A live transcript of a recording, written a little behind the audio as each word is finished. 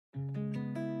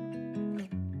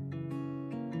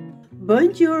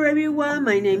Bonjour everyone,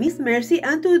 my name is Mercy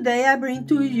and today I bring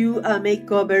to you a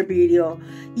makeover video.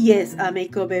 Yes, a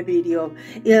makeover video.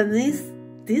 And this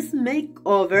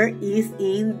makeover is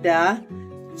in the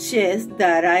chest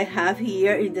that I have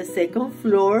here in the second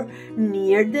floor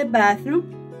near the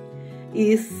bathroom.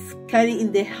 It's kind of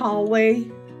in the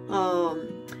hallway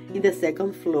in the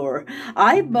second floor.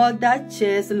 I bought that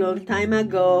chest a long time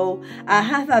ago. I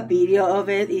have a video of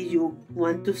it if you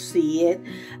want to see it.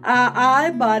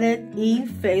 I bought it in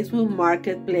Facebook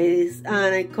Marketplace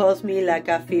and it cost me like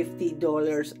a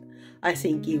 $50, I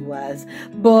think it was.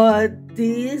 But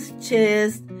this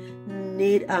chest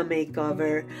need a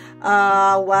makeover.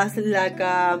 Was like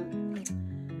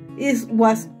it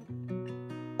was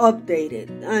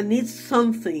updated. I need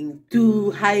something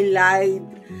to highlight,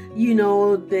 you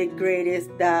know, the greatest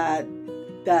that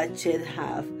chest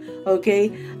have.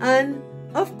 Okay, and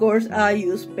of course I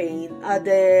use paint.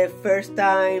 The first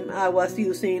time I was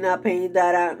using a paint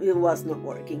that it was not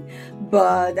working,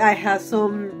 but I have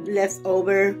some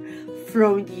leftover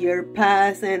from year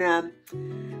past, and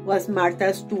was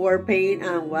Martha Stewart paint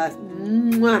and was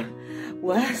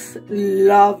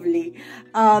lovely.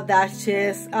 That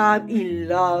chest, I'm in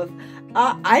love.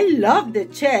 I love the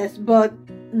chest, but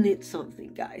need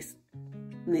something, guys.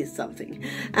 Need something,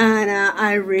 and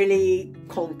I really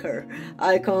conquer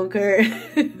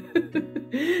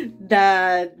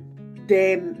that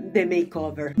the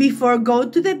makeover. Before go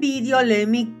to the video, let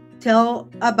me tell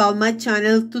about my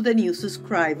channel to the new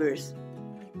subscribers.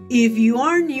 If you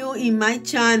are new in my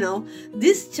channel,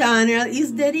 this channel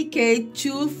is dedicated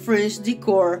to French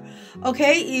decor.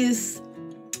 Okay, is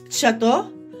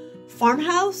chateau,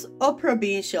 farmhouse, or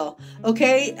provincial.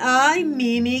 Okay, I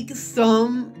mimic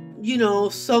some, you know,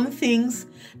 some things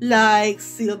like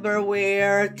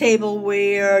silverware,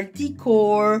 tableware,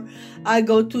 decor. I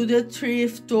go to the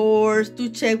thrift stores to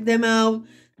check them out.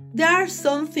 There are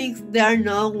some things that are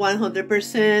not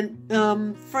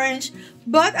 100% French,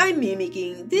 but I'm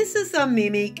mimicking. This is a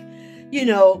mimic, you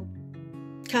know,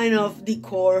 kind of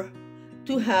decor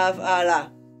to have a la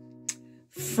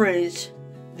French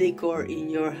decor in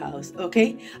your house.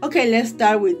 Okay, let's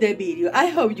start with the video. I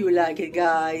hope you like it,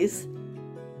 guys.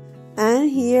 And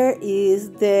here is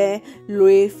the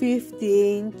Louis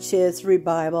XV chest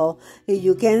revival.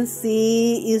 You can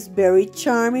see it's very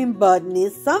charming but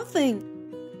needs something.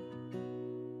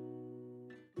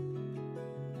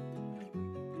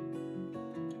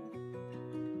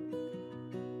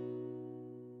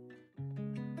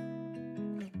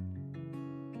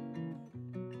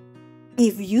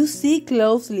 If you see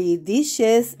closely, this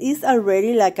chest is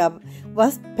already like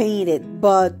was painted,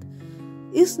 but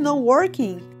it's not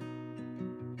working.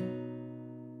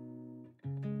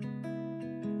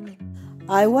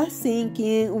 I was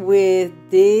thinking with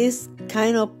this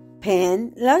kind of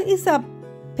pen, like it's a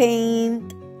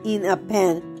paint in a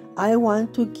pen. I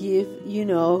want to give, you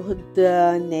know,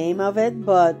 the name of it,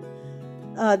 but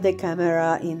the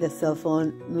camera in the cell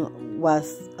phone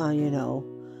was, you know,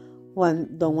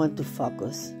 don't want to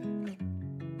focus.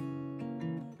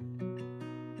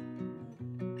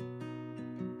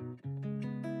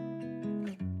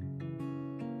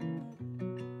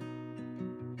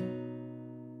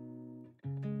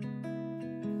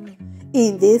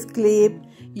 In this clip,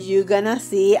 you're gonna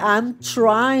see I'm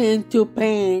trying to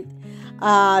paint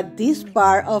this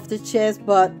part of the chest,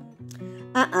 but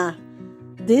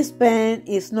this pen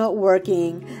is not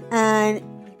working. And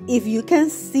if you can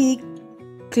see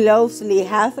closely,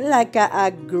 have like a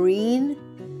green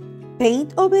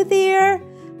paint over there,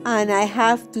 and I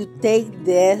have to take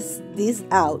this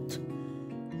out.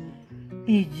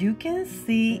 If you can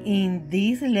see in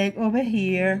this leg over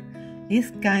here, it's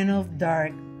kind of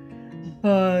dark,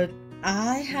 but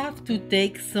I have to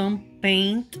take some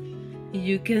paint,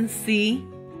 you can see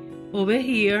over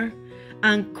here,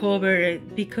 and cover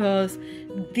it, because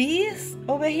this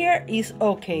over here is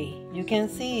okay. You can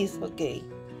see it's okay.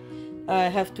 I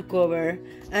have to cover,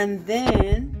 and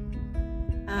then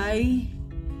I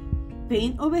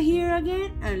paint over here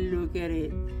again, and look at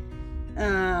it.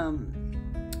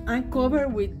 I cover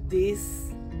with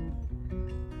this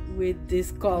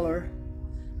color,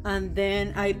 and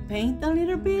then I paint a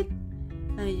little bit,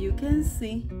 and you can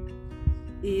see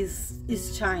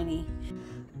it's shiny.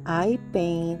 I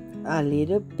paint a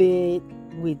little bit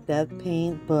with that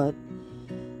paint, but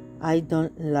I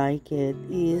don't like it.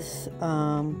 It's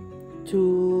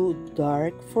too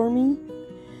dark for me,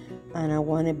 and I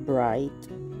want it bright.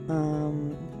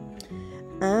 I'm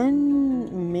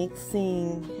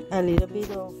mixing a little bit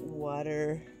of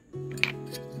water.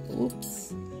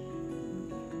 Oops.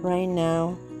 Right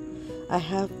now I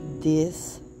have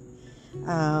this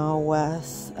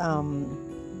was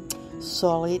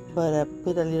solid, but I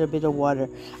put a little bit of water.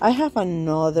 I have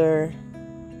another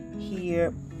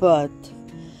here, but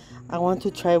I want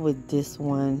to try with this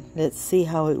one. Let's see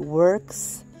how it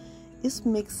works. It's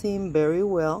mixing very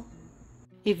well.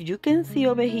 If you can see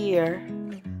over here,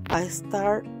 I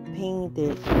start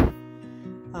painted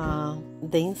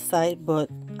the inside, but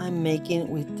I'm making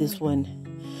with this one.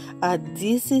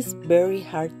 This is very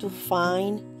hard to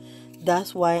find.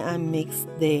 That's why I mixed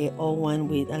the old one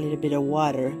with a little bit of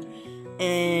water.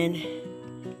 And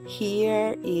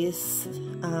here is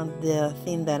the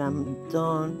thing that I'm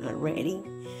done already.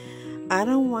 I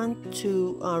don't want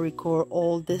to record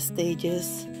all the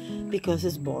stages because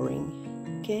it's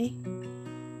boring, okay?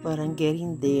 But I'm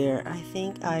getting there. I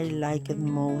think I like it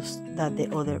most than the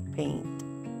other paint.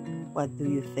 What do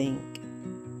you think?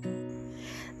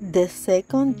 The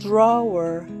second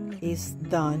drawer is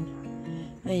done,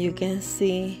 and you can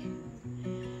see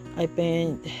I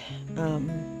paint.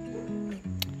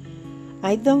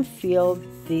 I don't feel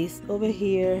this over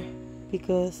here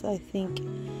because I think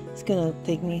it's gonna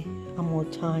take me more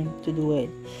time to do it.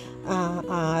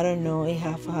 I don't know. I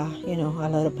have you know, a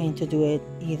lot of paint to do it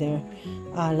either,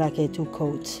 like a 2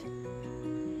 coats.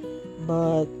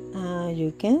 But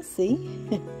you can see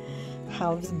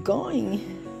how it's going.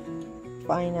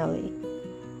 Finally,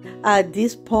 at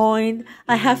this point,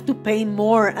 I have to paint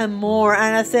more and more,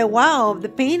 and I said, wow, the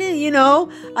painting, you know,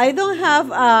 I don't have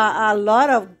a lot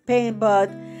of paint, but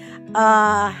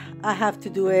I have to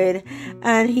do it.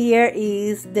 And here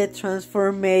is the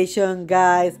transformation,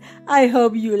 guys. I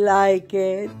hope you like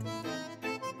it.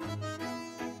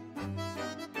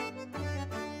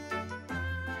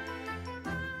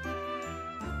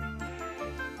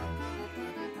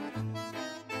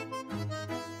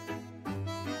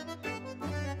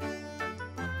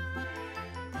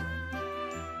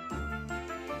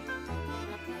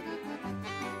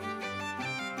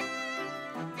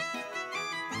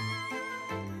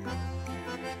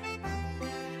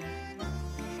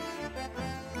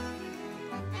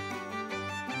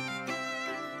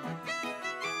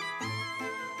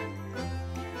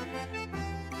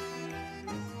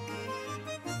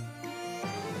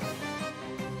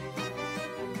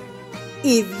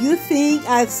 If you think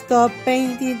I've stopped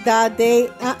painting that day,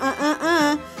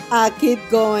 I keep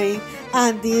going,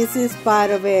 and this is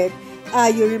part of it.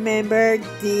 You remember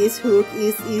this hook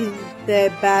is in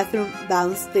the bathroom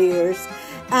downstairs,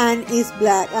 and it's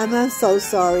black. I'm so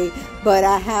sorry, but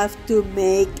I have to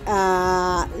make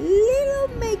a little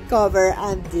makeover,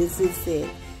 and this is it.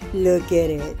 Look at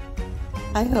it.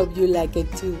 I hope you like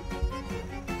it too.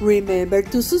 Remember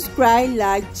to subscribe,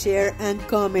 like, share, and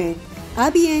comment. A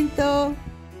bientôt!